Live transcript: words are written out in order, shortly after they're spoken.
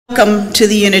Welcome to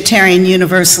the Unitarian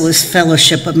Universalist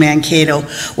Fellowship of Mankato,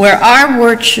 where our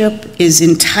worship is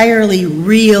entirely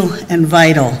real and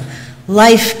vital,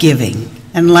 life-giving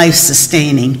and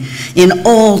life-sustaining in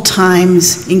all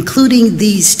times, including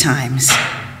these times.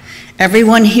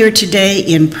 Everyone here today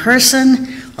in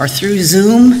person or through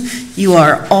Zoom, you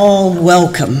are all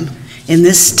welcome in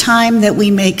this time that we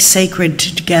make sacred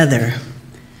together.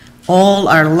 All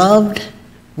are loved,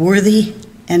 worthy,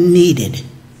 and needed.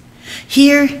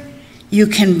 Here, you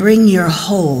can bring your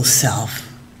whole self.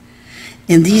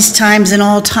 In these times and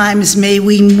all times, may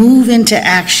we move into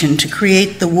action to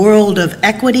create the world of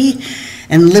equity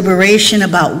and liberation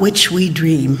about which we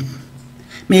dream.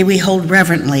 May we hold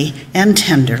reverently and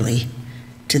tenderly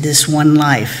to this one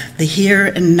life, the here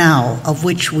and now of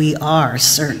which we are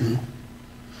certain.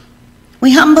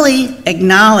 We humbly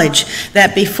acknowledge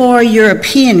that before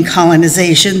European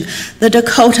colonization, the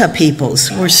Dakota peoples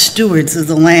were stewards of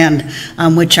the land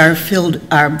on which our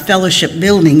fellowship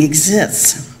building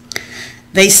exists.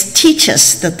 They teach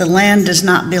us that the land does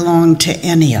not belong to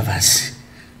any of us,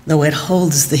 though it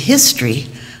holds the history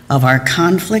of our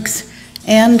conflicts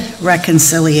and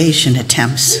reconciliation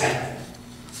attempts.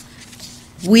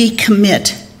 We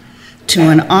commit to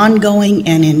an ongoing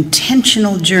and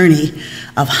intentional journey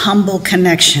of humble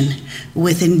connection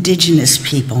with indigenous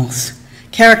peoples,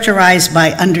 characterized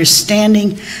by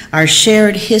understanding our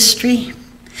shared history,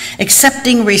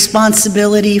 accepting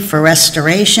responsibility for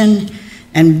restoration,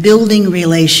 and building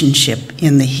relationship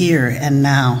in the here and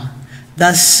now.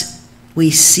 Thus, we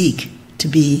seek to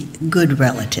be good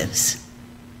relatives.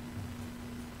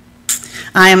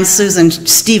 I am Susan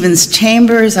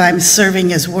Stevens-Chambers. I'm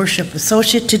serving as worship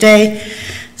associate today.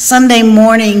 Sunday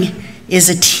morning is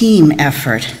a team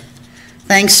effort.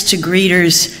 Thanks to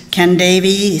greeters Ken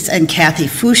Davies and Kathy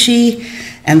Fushi,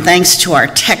 and thanks to our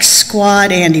tech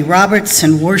squad, Andy Roberts,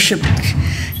 and worship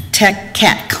tech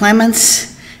Kat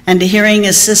Clements, and to hearing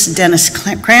assist Dennis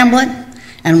Cramblett,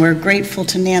 and we're grateful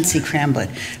to Nancy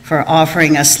Cramblett for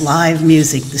offering us live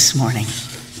music this morning.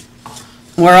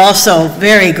 We're also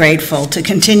very grateful to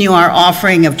continue our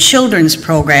offering of children's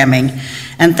programming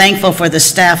and thankful for the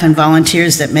staff and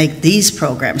volunteers that make these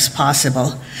programs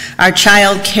possible. Our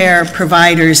child care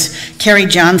providers, Carrie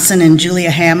Johnson and Julia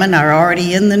Hammond, are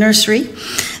already in the nursery,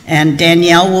 and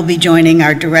Danielle will be joining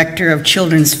our Director of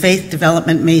Children's Faith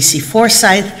Development, Macy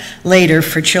Forsyth, later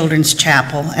for Children's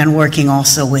Chapel and working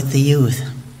also with the youth.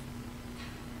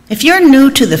 If you're new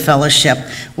to the fellowship,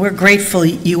 we're grateful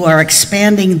you are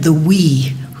expanding the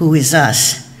we who is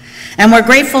us. And we're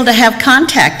grateful to have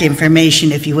contact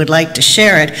information if you would like to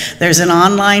share it. There's an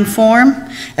online form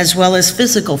as well as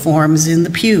physical forms in the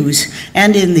pews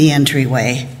and in the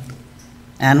entryway.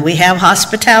 And we have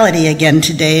hospitality again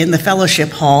today in the fellowship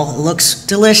hall. It looks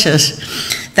delicious.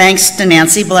 Thanks to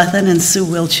Nancy Blethen and Sue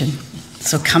Wilchin.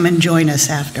 So come and join us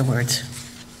afterwards.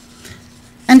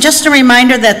 And just a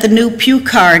reminder that the new Pew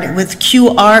card with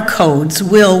QR codes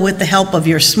will, with the help of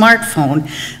your smartphone,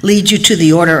 lead you to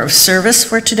the order of service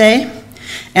for today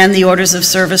and the orders of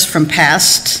service from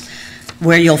past,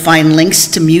 where you'll find links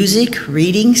to music,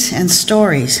 readings, and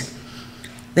stories.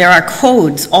 There are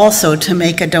codes also to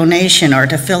make a donation or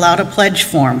to fill out a pledge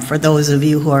form for those of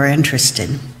you who are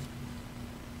interested.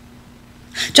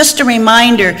 Just a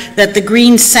reminder that the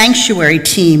Green Sanctuary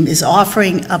team is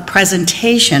offering a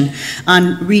presentation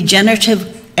on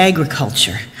regenerative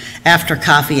agriculture after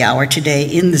coffee hour today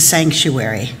in the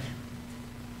sanctuary.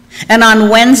 And on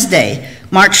Wednesday,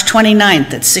 March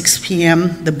 29th at 6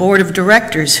 p.m., the Board of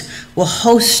Directors will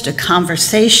host a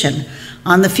conversation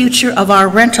on the future of our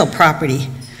rental property.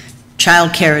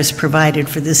 Childcare is provided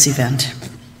for this event.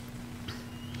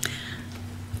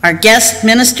 Our guest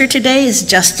minister today is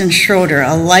Justin Schroeder,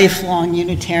 a lifelong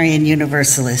Unitarian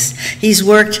Universalist. He's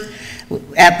worked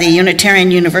at the Unitarian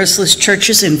Universalist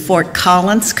churches in Fort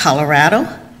Collins, Colorado,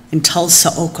 in Tulsa,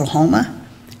 Oklahoma,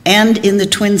 and in the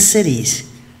Twin Cities.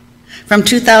 From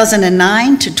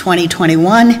 2009 to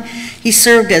 2021, he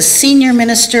served as senior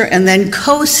minister and then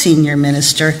co-senior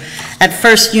minister at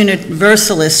First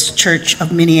Universalist Church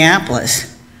of Minneapolis.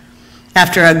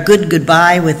 After a good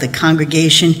goodbye with the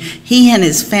congregation, he and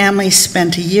his family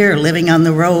spent a year living on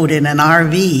the road in an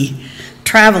RV,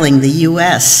 traveling the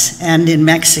U.S. and in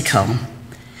Mexico.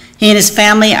 He and his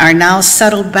family are now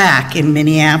settled back in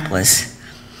Minneapolis.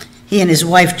 He and his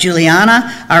wife,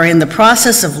 Juliana, are in the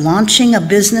process of launching a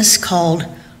business called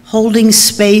Holding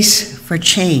Space for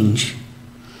Change.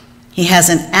 He has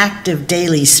an active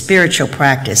daily spiritual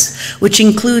practice, which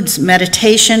includes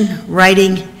meditation,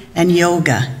 writing, and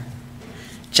yoga.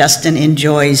 Justin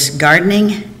enjoys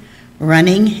gardening,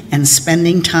 running, and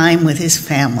spending time with his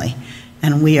family.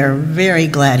 and we are very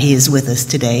glad he is with us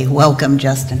today. Welcome,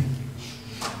 Justin.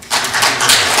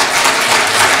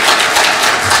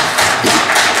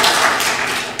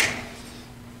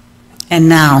 And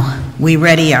now we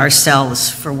ready ourselves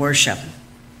for worship.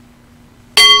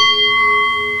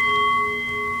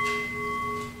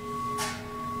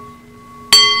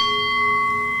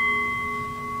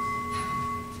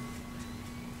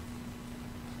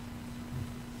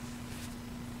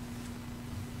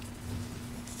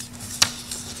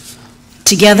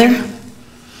 Together,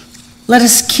 let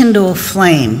us kindle a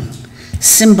flame,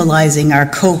 symbolizing our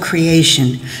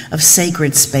co-creation of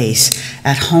sacred space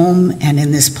at home and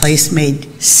in this place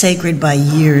made sacred by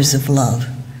years of love.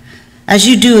 As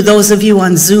you do, those of you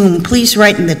on Zoom, please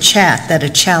write in the chat that a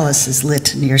chalice is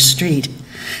lit in your street.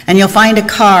 And you'll find a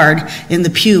card in the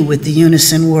pew with the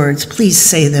unison words. Please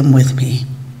say them with me.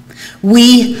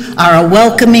 We are a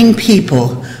welcoming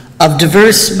people of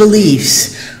diverse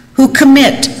beliefs who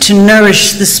commit to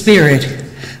nourish the spirit,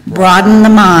 broaden the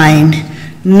mind,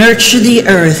 nurture the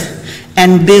earth,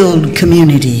 and build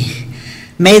community.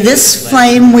 May this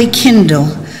flame we kindle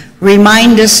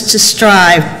remind us to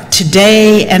strive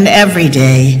today and every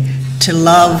day to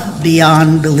love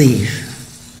beyond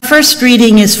belief. The first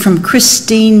reading is from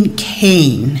Christine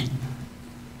Kane.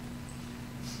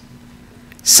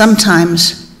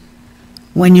 Sometimes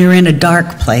when you're in a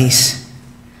dark place,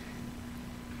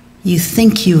 you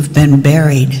think you've been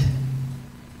buried,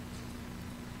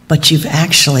 but you've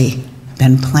actually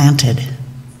been planted.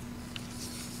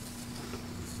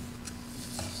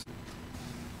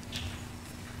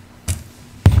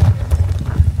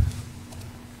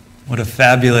 What a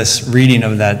fabulous reading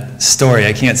of that story.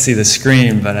 I can't see the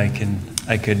screen, but I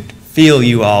could feel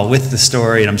you all with the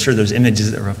story, and I'm sure there's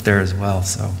images that are up there as well.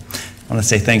 So I want to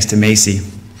say thanks to Macy.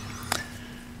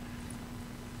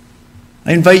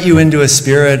 I invite you into a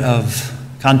spirit of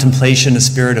contemplation, a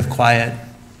spirit of quiet.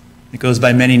 It goes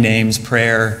by many names: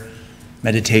 prayer,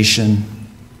 meditation,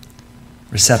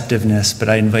 receptiveness, but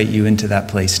I invite you into that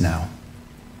place now.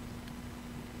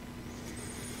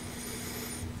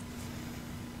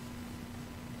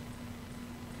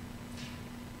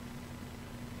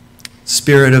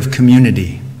 Spirit of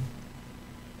community,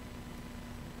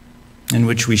 in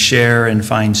which we share and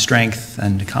find strength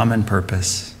and common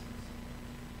purpose.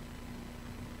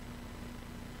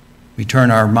 We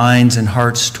turn our minds and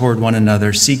hearts toward one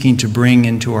another, seeking to bring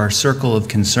into our circle of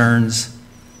concerns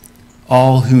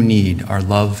all who need our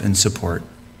love and support.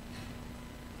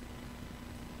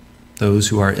 Those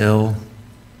who are ill,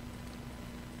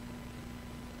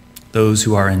 those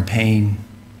who are in pain,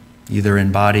 either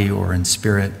in body or in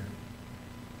spirit,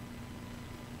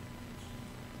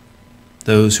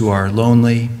 those who are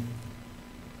lonely,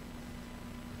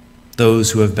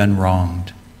 those who have been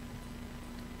wronged.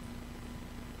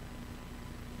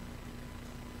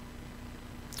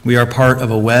 We are part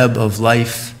of a web of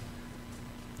life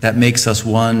that makes us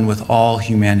one with all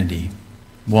humanity,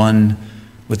 one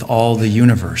with all the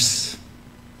universe.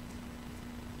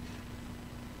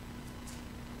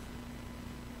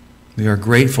 We are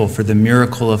grateful for the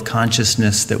miracle of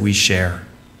consciousness that we share,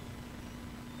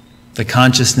 the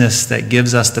consciousness that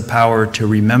gives us the power to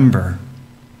remember,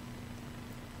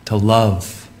 to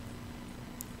love,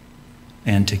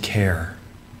 and to care.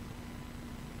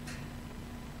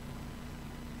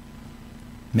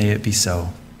 May it be so,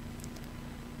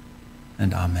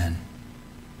 and amen.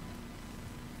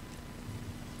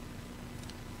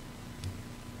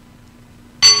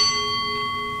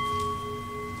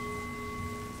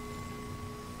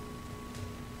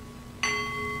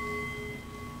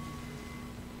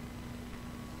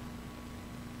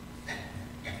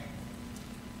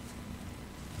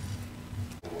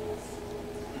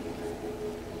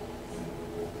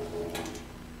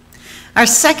 Our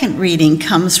second reading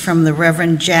comes from the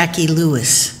Reverend Jackie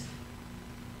Lewis.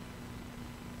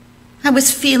 I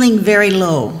was feeling very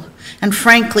low, and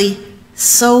frankly,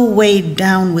 so weighed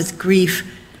down with grief,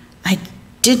 I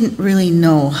didn't really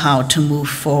know how to move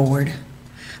forward.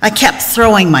 I kept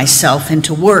throwing myself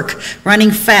into work,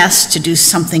 running fast to do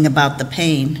something about the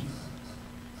pain.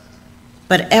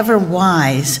 But ever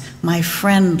wise, my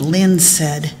friend Lynn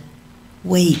said,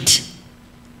 "Wait,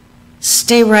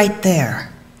 stay right there.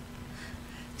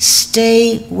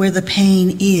 Stay where the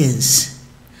pain is,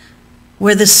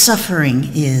 where the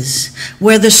suffering is,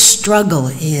 where the struggle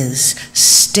is.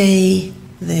 Stay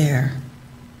there.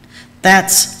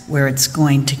 That's where it's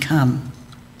going to come.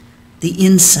 The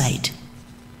insight,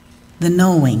 the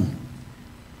knowing,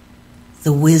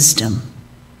 the wisdom.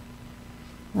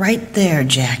 Right there,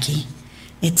 Jackie.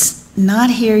 It's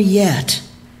not here yet,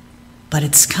 but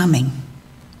it's coming.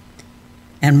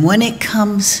 And when it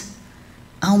comes,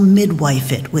 I'll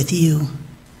midwife it with you.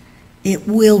 It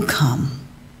will come.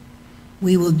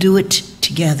 We will do it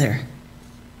together.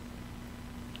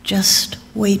 Just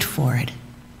wait for it.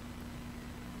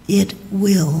 It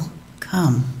will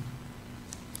come.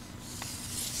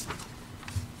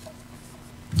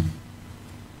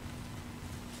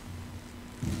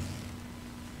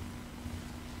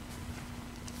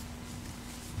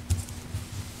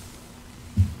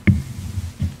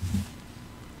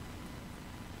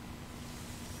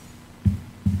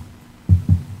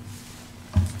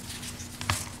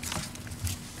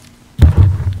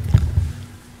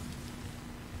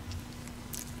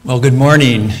 Well, good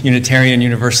morning, Unitarian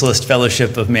Universalist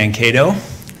Fellowship of Mankato.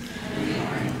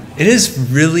 It is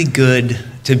really good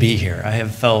to be here. I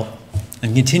have felt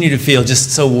and continue to feel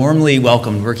just so warmly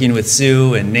welcomed working with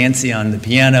Sue and Nancy on the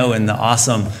piano and the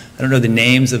awesome, I don't know the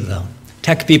names of the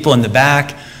tech people in the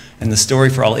back and the story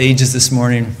for all ages this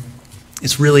morning.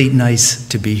 It's really nice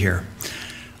to be here.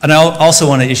 And I also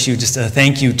want to issue just a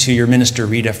thank you to your minister,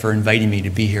 Rita, for inviting me to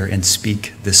be here and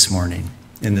speak this morning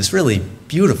in this really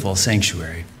beautiful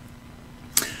sanctuary.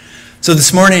 So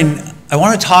this morning, I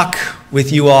want to talk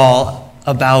with you all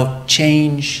about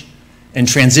change and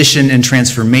transition and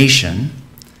transformation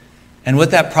and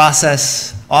what that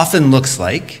process often looks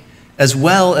like, as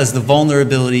well as the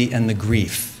vulnerability and the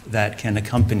grief that can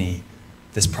accompany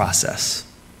this process.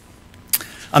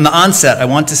 On the onset, I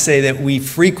want to say that we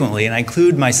frequently, and I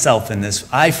include myself in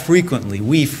this,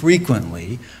 we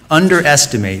frequently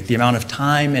underestimate the amount of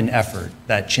time and effort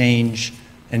that change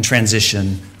and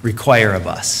transition require of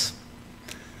us.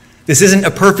 This isn't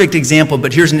a perfect example,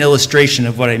 but here's an illustration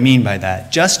of what I mean by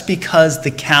that. Just because the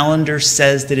calendar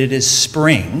says that it is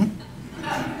spring,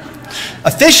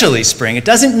 officially spring, it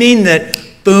doesn't mean that,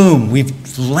 boom,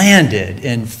 we've landed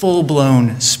in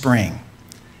full-blown spring.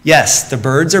 Yes, the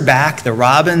birds are back, the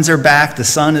robins are back, the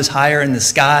sun is higher in the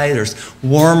sky, there's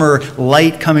warmer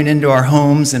light coming into our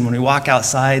homes, and when we walk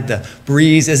outside, the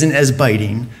breeze isn't as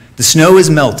biting, the snow is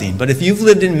melting. But if you've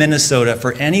lived in Minnesota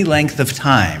for any length of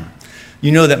time,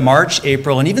 you know that March,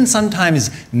 April, and even sometimes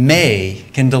May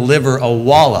can deliver a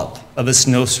wallop of a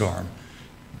snowstorm.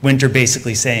 Winter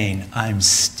basically saying, I'm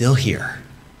still here.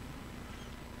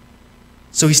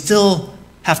 So we still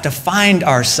have to find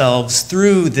ourselves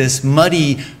through this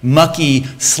muddy, mucky,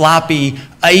 sloppy,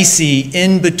 icy,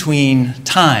 in-between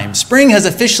time. Spring has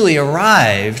officially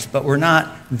arrived, but we're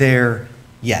not there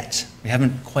yet. We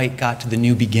haven't quite got to the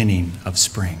new beginning of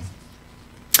spring.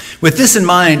 With this in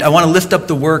mind, I want to lift up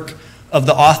the work of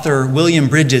the author William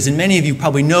Bridges, and many of you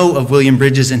probably know of William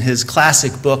Bridges in his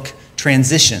classic book,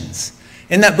 Transitions.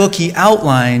 In that book, he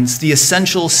outlines the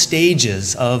essential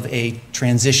stages of a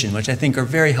transition, which I think are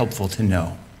very helpful to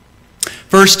know.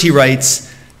 First, he writes,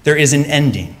 there is an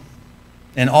ending,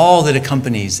 and all that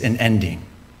accompanies an ending.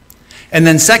 And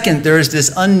then second, there is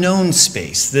this unknown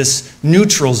space, this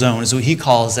neutral zone is what he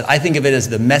calls it. I think of it as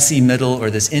the messy middle or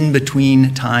this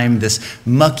in-between time, this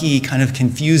mucky, kind of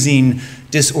confusing,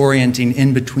 disorienting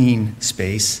in-between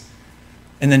space.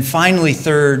 And then finally,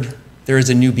 third, there is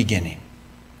a new beginning.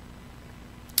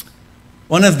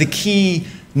 One of the key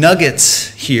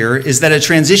nuggets here is that a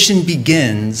transition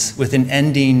begins with an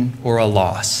ending or a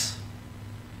loss.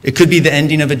 It could be the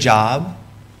ending of a job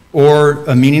or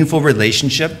a meaningful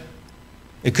relationship.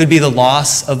 It could be the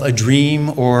loss of a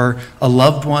dream or a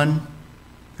loved one.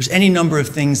 There's any number of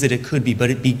things that it could be,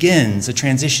 but a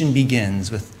transition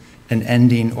begins with an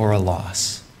ending or a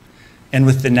loss, and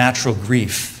with the natural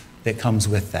grief that comes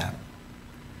with that.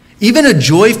 Even a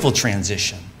joyful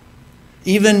transition,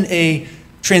 even a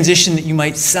transition that you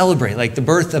might celebrate, like the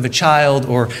birth of a child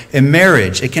or a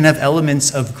marriage, it can have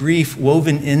elements of grief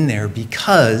woven in there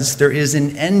because there is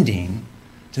an ending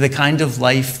to the kind of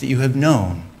life that you have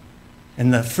known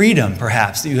and the freedom,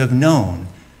 perhaps, that you have known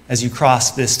as you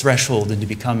cross this threshold into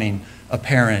becoming a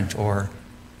parent or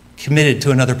committed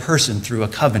to another person through a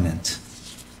covenant.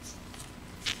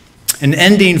 An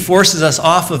ending forces us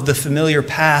off of the familiar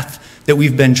path that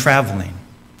we've been traveling.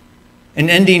 An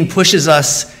ending pushes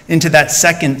us into that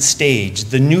second stage,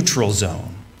 the neutral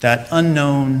zone, that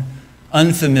unknown,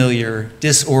 unfamiliar,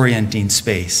 disorienting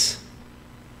space.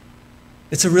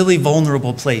 It's a really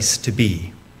vulnerable place to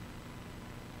be.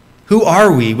 Who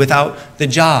are we without the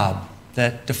job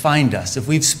that defined us? If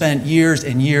we've spent years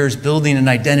and years building an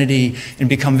identity and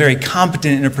become very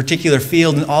competent in a particular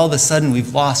field, and all of a sudden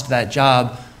we've lost that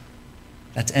job,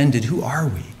 that's ended, who are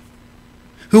we?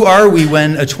 Who are we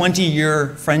when a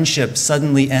 20-year friendship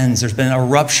suddenly ends? There's been a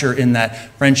rupture in that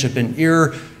friendship, an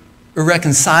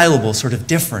irreconcilable sort of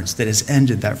difference that has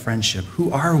ended that friendship. Who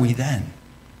are we then?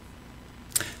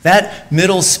 That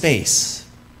middle space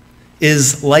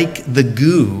is like the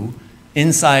goo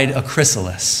inside a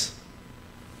chrysalis.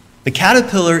 The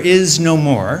caterpillar is no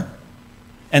more,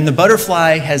 and the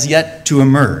butterfly has yet to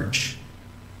emerge.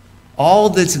 All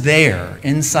that's there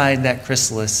inside that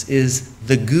chrysalis is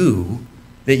the goo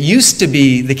that used to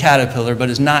be the caterpillar but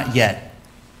is not yet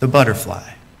the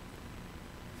butterfly.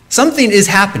 Something is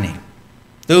happening.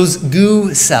 Those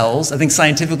goo cells, I think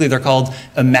scientifically they're called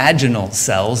imaginal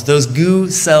cells, those goo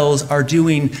cells are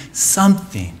doing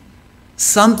something.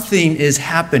 Something is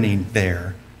happening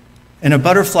there, and a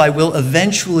butterfly will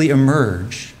eventually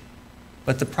emerge,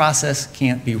 but the process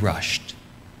can't be rushed.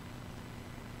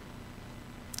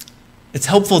 It's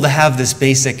helpful to have this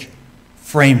basic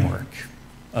framework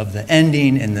of the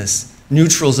ending and this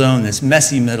neutral zone, this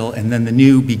messy middle, and then the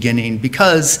new beginning,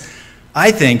 because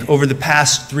I think over the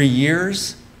past 3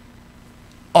 years,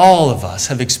 all of us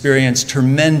have experienced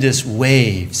tremendous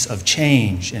waves of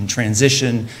change and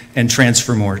transition and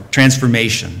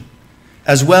transformation,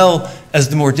 as well as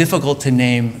the more difficult to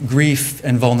name grief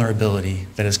and vulnerability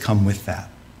that has come with that.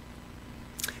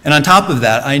 And on top of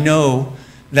that, I know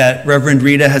that Reverend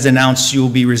Rita has announced she will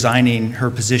be resigning her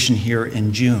position here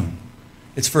in June.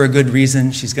 It's for a good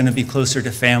reason. She's going to be closer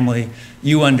to family.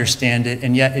 You understand it,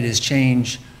 and yet it is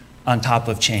change on top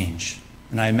of change,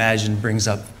 and I imagine brings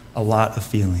up a lot of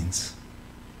feelings.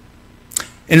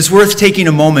 And it's worth taking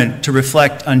a moment to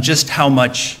reflect on just how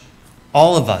much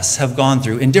all of us have gone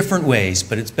through in different ways,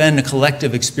 but it's been a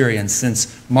collective experience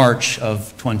since March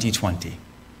of 2020.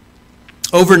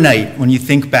 Overnight, when you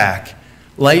think back,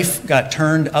 life got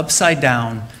turned upside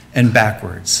down and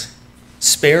backwards.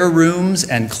 Spare rooms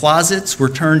and closets were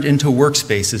turned into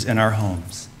workspaces in our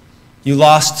homes. You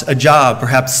lost a job,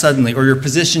 perhaps suddenly, or your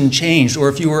position changed, or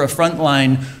if you were a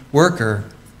frontline worker,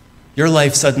 your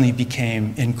life suddenly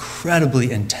became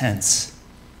incredibly intense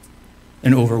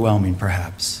and overwhelming,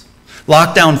 perhaps.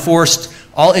 Lockdown forced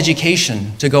all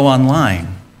education to go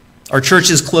online. Our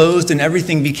churches closed and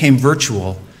everything became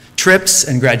virtual. Trips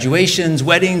and graduations,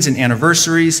 weddings and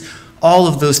anniversaries, all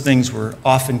of those things were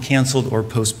often canceled or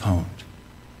postponed.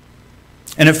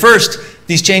 And at first,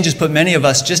 these changes put many of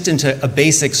us just into a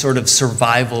basic sort of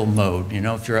survival mode. You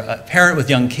know, if you're a parent with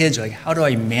young kids, you're like, how do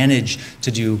I manage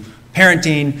to do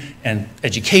parenting and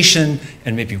education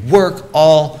and maybe work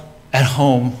all at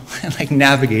home and like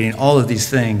navigating all of these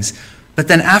things. But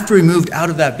then after we moved out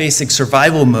of that basic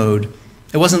survival mode,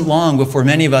 it wasn't long before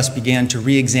many of us began to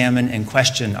re-examine and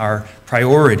question our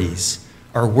priorities,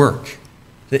 our work,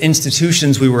 the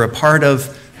institutions we were a part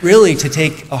of, really to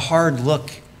take a hard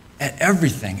look at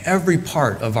everything, every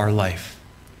part of our life.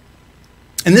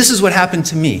 And this is what happened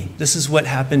to me. This is what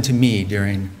happened to me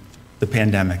during the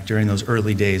pandemic, during those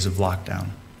early days of lockdown.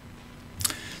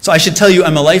 So I should tell you,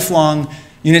 I'm a lifelong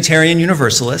Unitarian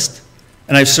Universalist,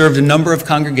 and I've served a number of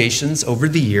congregations over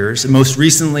the years. And most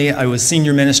recently, I was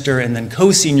senior minister and then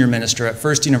co-senior minister at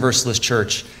First Universalist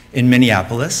Church in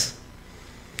Minneapolis.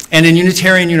 And in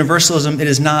Unitarian Universalism, it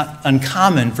is not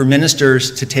uncommon for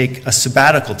ministers to take a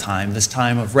sabbatical time, this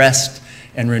time of rest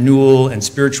and renewal and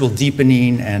spiritual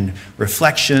deepening and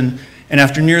reflection. And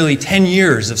after nearly 10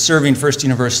 years of serving First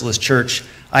Universalist Church,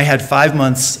 I had 5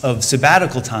 months of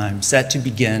sabbatical time set to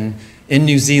begin in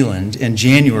New Zealand in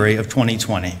January of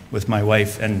 2020 with my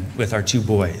wife and with our 2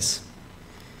 boys.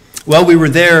 While we were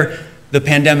there, the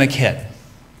pandemic hit.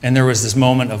 And there was this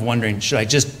moment of wondering, should I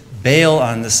just bail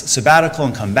on this sabbatical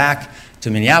and come back to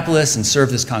Minneapolis and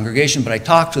serve this congregation? But I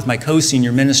talked with my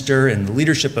co-senior minister and the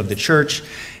leadership of the church,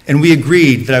 and we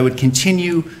agreed that I would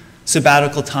continue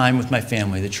sabbatical time with my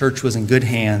family. The church was in good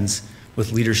hands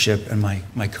with leadership and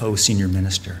my co-senior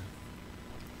minister.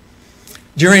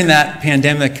 During that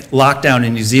pandemic lockdown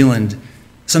in New Zealand,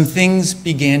 some things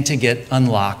began to get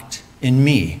unlocked in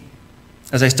me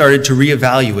as I started to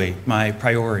reevaluate my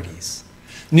priorities.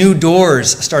 New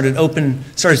doors started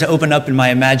to open up in my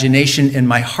imagination, in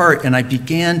my heart, and I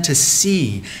began to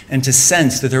see and to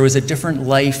sense that there was a different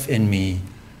life in me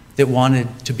that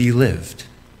wanted to be lived.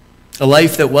 A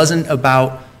life that wasn't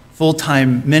about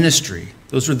full-time ministry.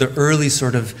 Those were the early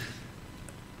sort of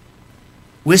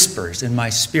whispers in my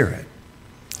spirit.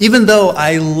 Even though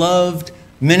I loved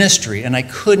ministry and I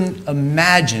couldn't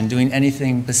imagine doing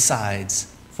anything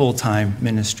besides full-time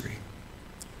ministry.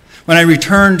 When I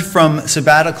returned from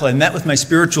sabbatical, I met with my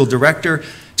spiritual director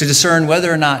to discern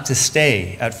whether or not to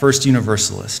stay at First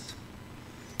Universalist.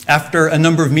 After a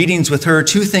number of meetings with her,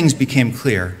 2 things became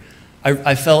clear.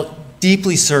 I felt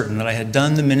deeply certain that I had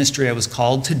done the ministry I was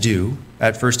called to do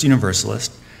at First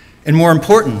Universalist, and more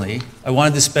importantly, I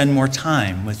wanted to spend more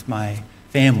time with my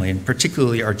family, and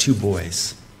particularly our 2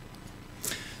 boys.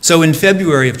 So in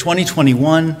February of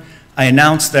 2021, I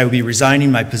announced that I would be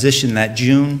resigning my position that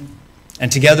June,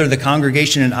 And together, the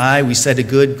congregation and I, we said a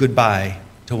good goodbye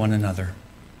to one another.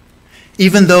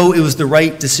 Even though it was the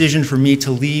right decision for me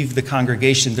to leave the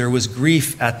congregation, there was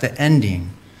grief at the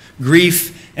ending.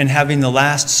 Grief in having the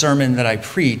last sermon that I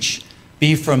preach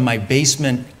be from my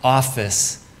basement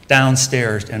office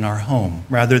downstairs in our home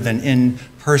rather than in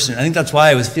person. I think that's why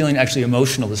I was feeling actually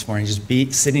emotional this morning, just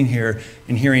sitting here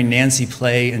and hearing Nancy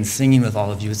play and singing with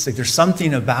all of you. It's like there's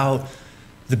something about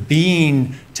the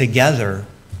being together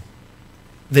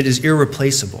that is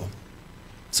irreplaceable.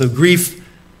 So grief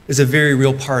is a very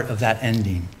real part of that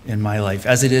ending in my life,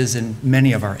 as it is in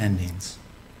many of our endings.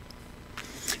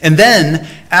 And then,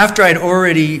 after I'd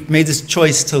already made this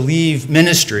choice to leave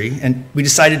ministry, and we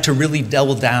decided to really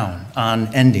double down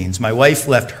on endings. My wife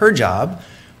left her job,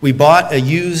 we bought a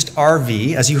used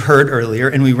RV, as you heard earlier,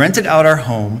 and we rented out our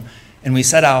home, and we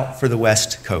set out for the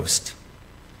West Coast.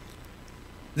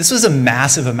 This was a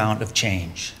massive amount of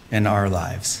change in our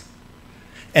lives.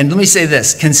 And let me say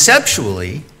this,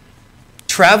 conceptually,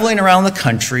 traveling around the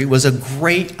country was a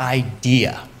great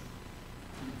idea.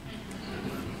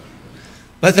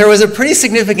 But there was a pretty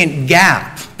significant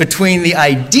gap between the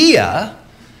idea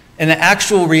and the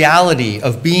actual reality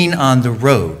of being on the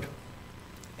road.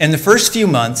 And the first few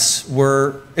months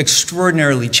were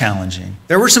extraordinarily challenging.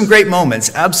 There were some great moments,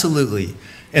 absolutely,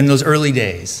 in those early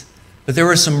days. But there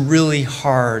were some really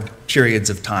hard periods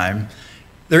of time.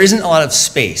 There isn't a lot of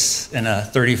space in a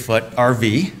 30-foot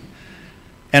RV.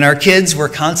 And our kids were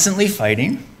constantly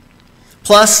fighting.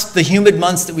 Plus, the humid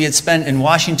months that we had spent in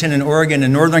Washington and Oregon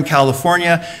and Northern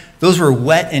California, those were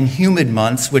wet and humid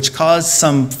months, which caused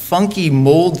some funky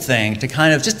mold thing to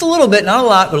kind of, just a little bit, not a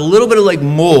lot, but a little bit of like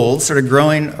mold sort of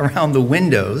growing around the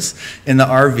windows in the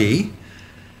RV.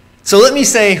 So let me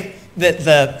say that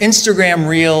the Instagram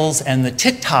reels and the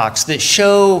TikToks that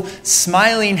show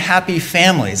smiling, happy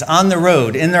families on the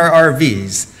road in their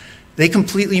RVs, they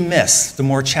completely miss the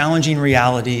more challenging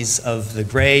realities of the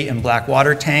gray and black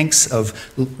water tanks, of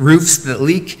roofs that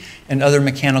leak, and other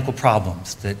mechanical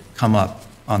problems that come up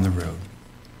on the road.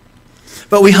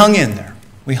 But we hung in there.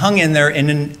 We hung in there, and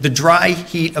in the dry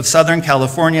heat of Southern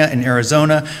California and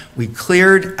Arizona, we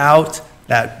cleared out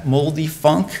that moldy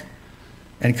funk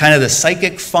and kind of the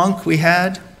psychic funk we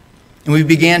had, and we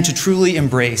began to truly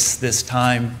embrace this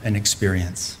time and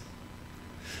experience.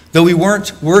 Though we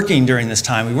weren't working during this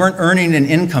time, we weren't earning an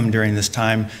income during this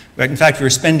time, but in fact we were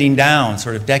spending down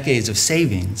sort of decades of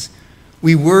savings,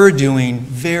 we were doing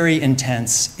very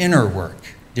intense inner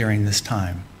work during this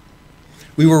time.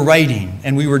 We were writing,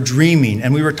 and we were dreaming,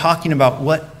 and we were talking about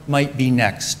what might be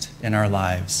next in our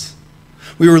lives.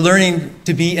 We were learning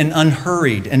to be an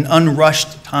unhurried and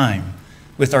unrushed time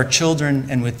with our children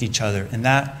and with each other, and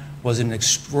that was an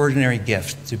extraordinary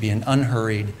gift, to be an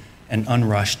unhurried and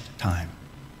unrushed time.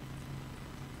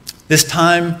 This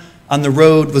time on the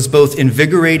road was both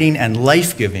invigorating and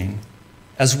life-giving,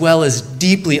 as well as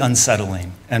deeply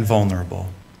unsettling and vulnerable.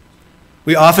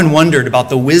 We often wondered about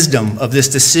the wisdom of this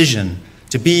decision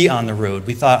to be on the road.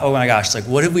 We thought, oh my gosh, like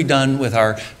what have we done with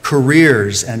our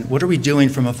careers, and what are we doing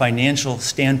from a financial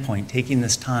standpoint, taking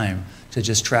this time to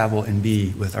just travel and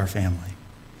be with our family?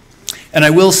 And I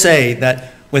will say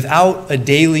that without a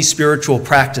daily spiritual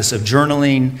practice of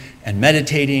journaling and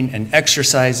meditating and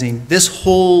exercising, this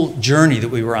whole journey that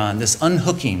we were on, this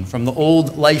unhooking from the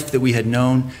old life that we had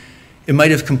known, it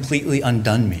might have completely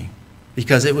undone me,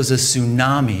 because it was a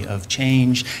tsunami of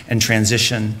change and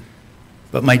transition,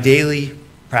 but my daily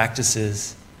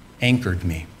practices anchored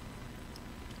me.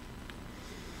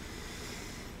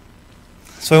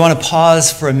 So I want to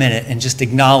pause for a minute and just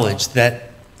acknowledge that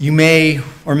you may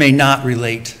or may not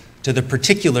relate to the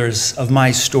particulars of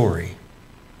my story.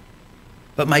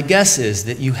 But my guess is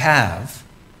that you have,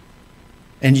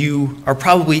 and you are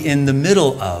probably in the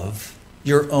middle of,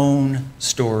 your own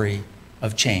story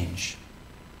of change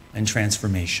and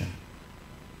transformation.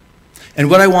 And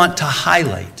what I want to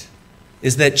highlight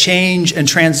is that change and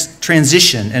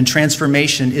transition and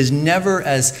transformation is never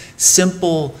as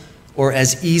simple or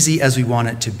as easy as we want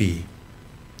it to be.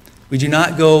 We do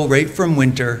not go right from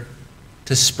winter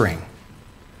to spring.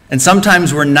 And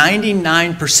sometimes we're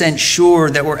 99% sure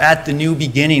that we're at the new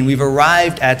beginning. We've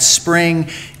arrived at spring,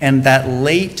 and that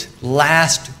late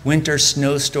last winter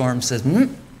snowstorm says,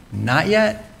 not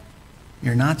yet.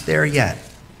 You're not there yet.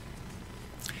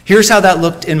 Here's how that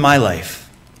looked in my life.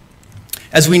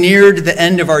 As we neared the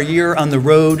end of our year on the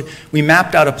road, we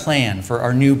mapped out a plan for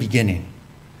our new beginning.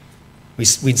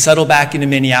 We'd settle back into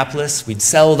Minneapolis, we'd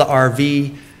sell the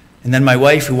RV, and then my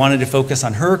wife, who wanted to focus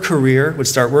on her career, would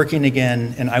start working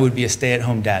again, and I would be a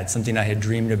stay-at-home dad, something I had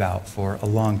dreamed about for a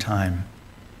long time.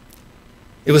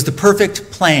 It was the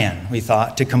perfect plan, we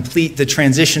thought, to complete the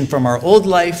transition from our old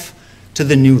life to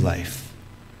the new life.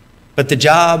 But the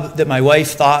job that my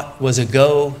wife thought was a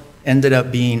go ended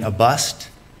up being a bust,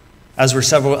 as were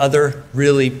several other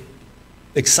really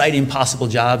exciting possible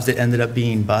jobs that ended up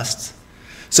being busts.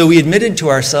 So we admitted to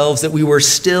ourselves that we were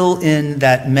still in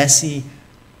that messy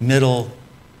middle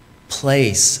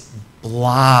place.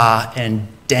 Blah, and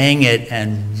dang it,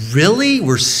 and really,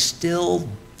 we're still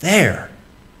there.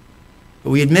 But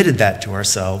we admitted that to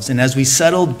ourselves, and as we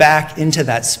settled back into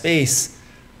that space,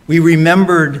 we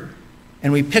remembered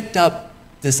and we picked up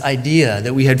this idea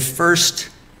that we had first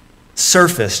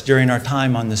surfaced during our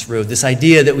time on this road, this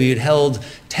idea that we had held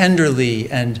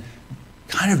tenderly and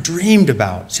kind of dreamed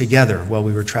about together while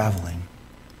we were traveling.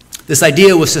 This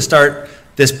idea was to start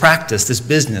this practice, this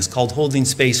business called Holding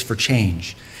Space for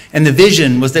Change. And the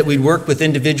vision was that we'd work with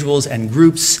individuals and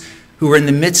groups who were in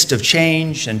the midst of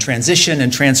change and transition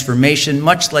and transformation,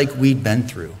 much like we'd been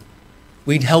through.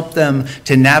 We'd help them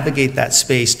to navigate that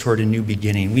space toward a new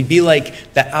beginning. We'd be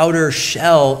like the outer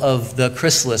shell of the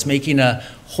chrysalis,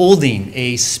 holding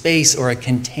a space or a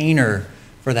container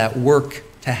for that work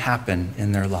to happen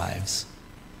in their lives.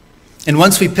 And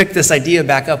once we picked this idea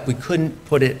back up, we couldn't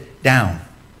put it down.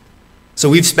 So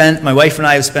my wife and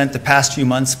I have spent the past few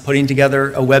months putting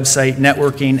together a website,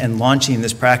 networking, and launching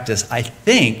this practice. I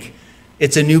think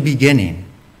it's a new beginning,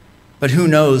 but who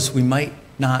knows, we might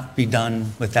not be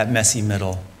done with that messy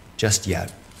middle just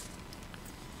yet.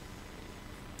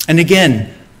 And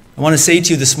again, I want to say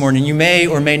to you this morning, you may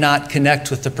or may not connect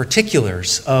with the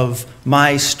particulars of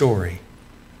my story.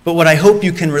 But what I hope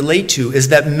you can relate to is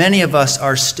that many of us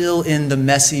are still in the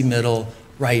messy middle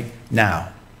right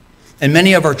now. And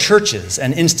many of our churches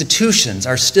and institutions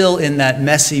are still in that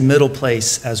messy middle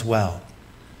place as well.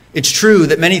 It's true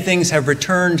that many things have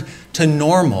returned to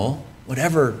normal,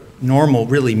 whatever normal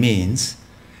really means.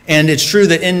 And it's true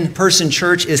that in-person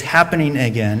church is happening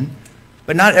again,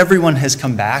 but not everyone has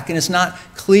come back, and it's not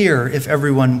clear if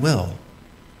everyone will.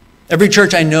 Every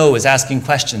church I know is asking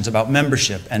questions about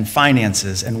membership and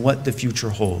finances and what the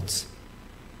future holds.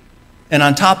 And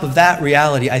on top of that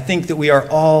reality, I think that we are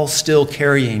all still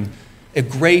carrying a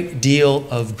great deal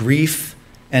of grief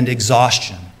and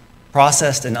exhaustion,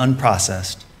 processed and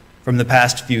unprocessed, from the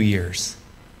past few years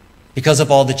because of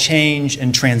all the change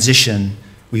and transition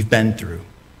we've been through.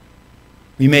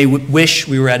 We may wish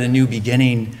we were at a new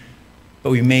beginning,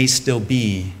 but we may still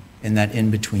be in that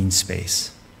in-between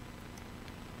space.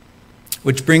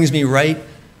 Which brings me right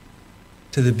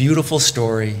to the beautiful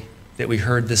story that we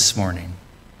heard this morning.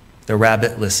 The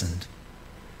rabbit listened.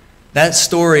 That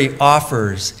story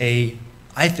offers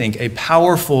I think, a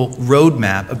powerful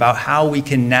roadmap about how we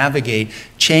can navigate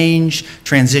change,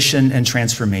 transition, and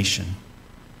transformation.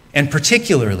 And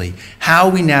particularly, how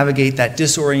we navigate that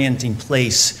disorienting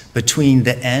place between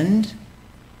the end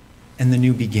and the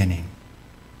new beginning.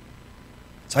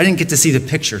 So I didn't get to see the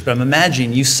pictures, but I'm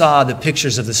imagining you saw the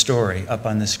pictures of the story up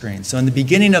on the screen. So in the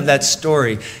beginning of that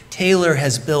story, Taylor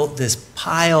has built this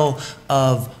pile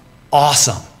of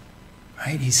awesome.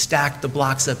 Right? He's stacked the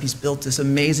blocks up. He's built this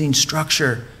amazing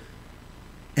structure.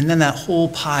 And then that whole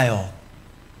pile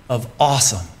of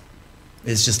awesome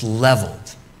is just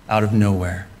leveled out of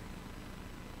nowhere.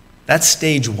 That's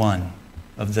stage one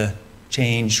of the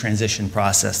change transition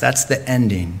process. That's the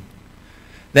ending.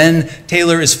 Then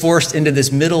Taylor is forced into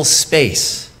this middle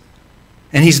space.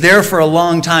 And he's there for a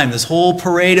long time. This whole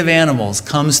parade of animals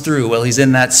comes through while he's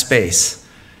in that space,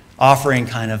 offering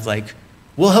kind of like,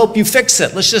 we'll help you fix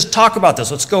it. Let's just talk about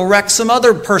this. Let's go wreck some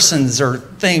other person's or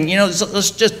thing.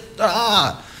 Let's just,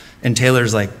 And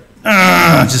Taylor's like,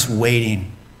 just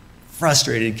waiting,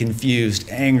 frustrated, confused,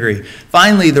 angry.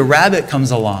 Finally, the rabbit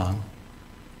comes along,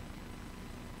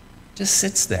 just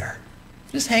sits there,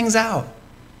 just hangs out,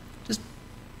 just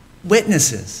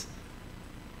witnesses,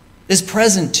 is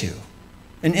present to.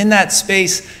 And in that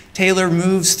space, Taylor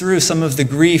moves through some of the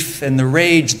grief and the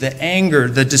rage, the anger,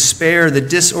 the despair, the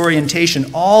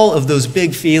disorientation, all of those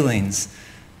big feelings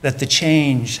that the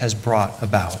change has brought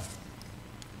about.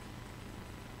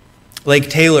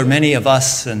 Like Taylor, many of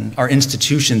us and our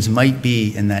institutions might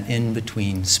be in that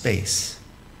in-between space.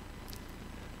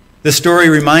 The story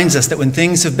reminds us that when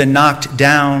things have been knocked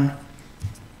down, when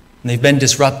they've been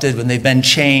disrupted, when they've been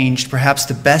changed, perhaps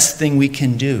the best thing we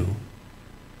can do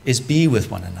is be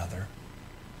with one another.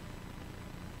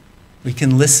 We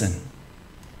can listen.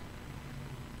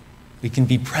 We can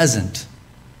be present.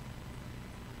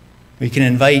 We can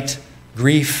invite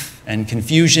grief and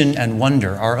confusion and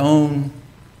wonder, our own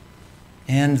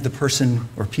and the person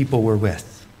or people we're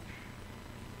with.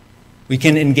 We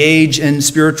can engage in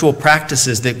spiritual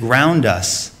practices that ground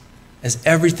us as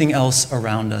everything else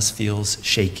around us feels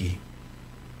shaky.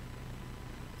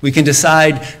 We can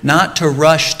decide not to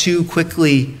rush too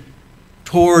quickly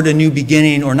toward a new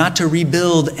beginning or not to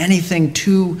rebuild anything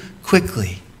too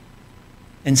quickly.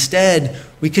 Instead,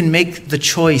 we can make the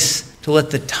choice to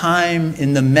let the time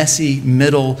in the messy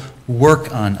middle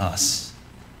work on us.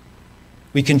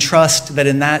 We can trust that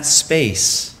in that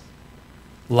space,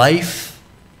 life,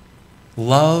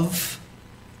 love,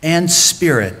 and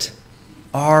spirit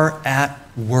are at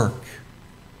work,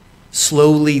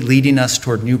 slowly leading us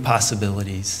toward new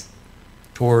possibilities,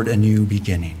 toward a new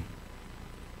beginning.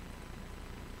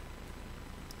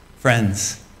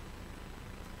 Friends,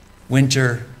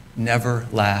 winter never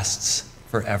lasts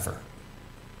forever.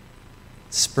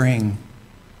 Spring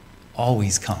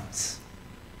always comes.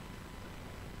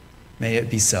 May it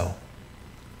be so,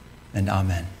 and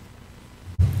amen.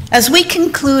 As we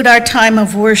conclude our time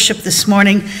of worship this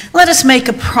morning, let us make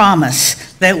a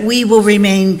promise that we will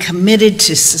remain committed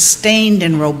to sustained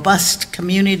and robust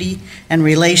community and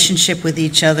relationship with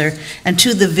each other, and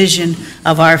to the vision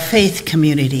of our faith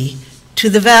community, to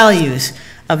the values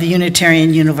of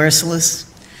Unitarian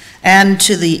Universalists, and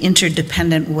to the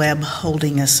interdependent web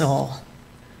holding us all.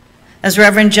 As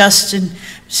Reverend Justin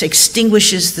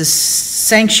extinguishes the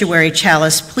sanctuary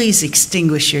chalice, please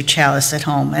extinguish your chalice at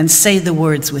home and say the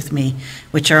words with me,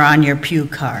 which are on your pew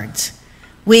cards.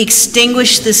 We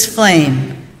extinguish this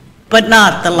flame, but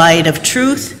not the light of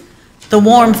truth, the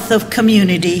warmth of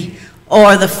community,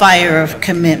 or the fire of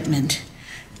commitment.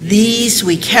 These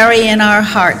we carry in our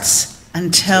hearts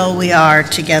until we are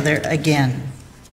together again.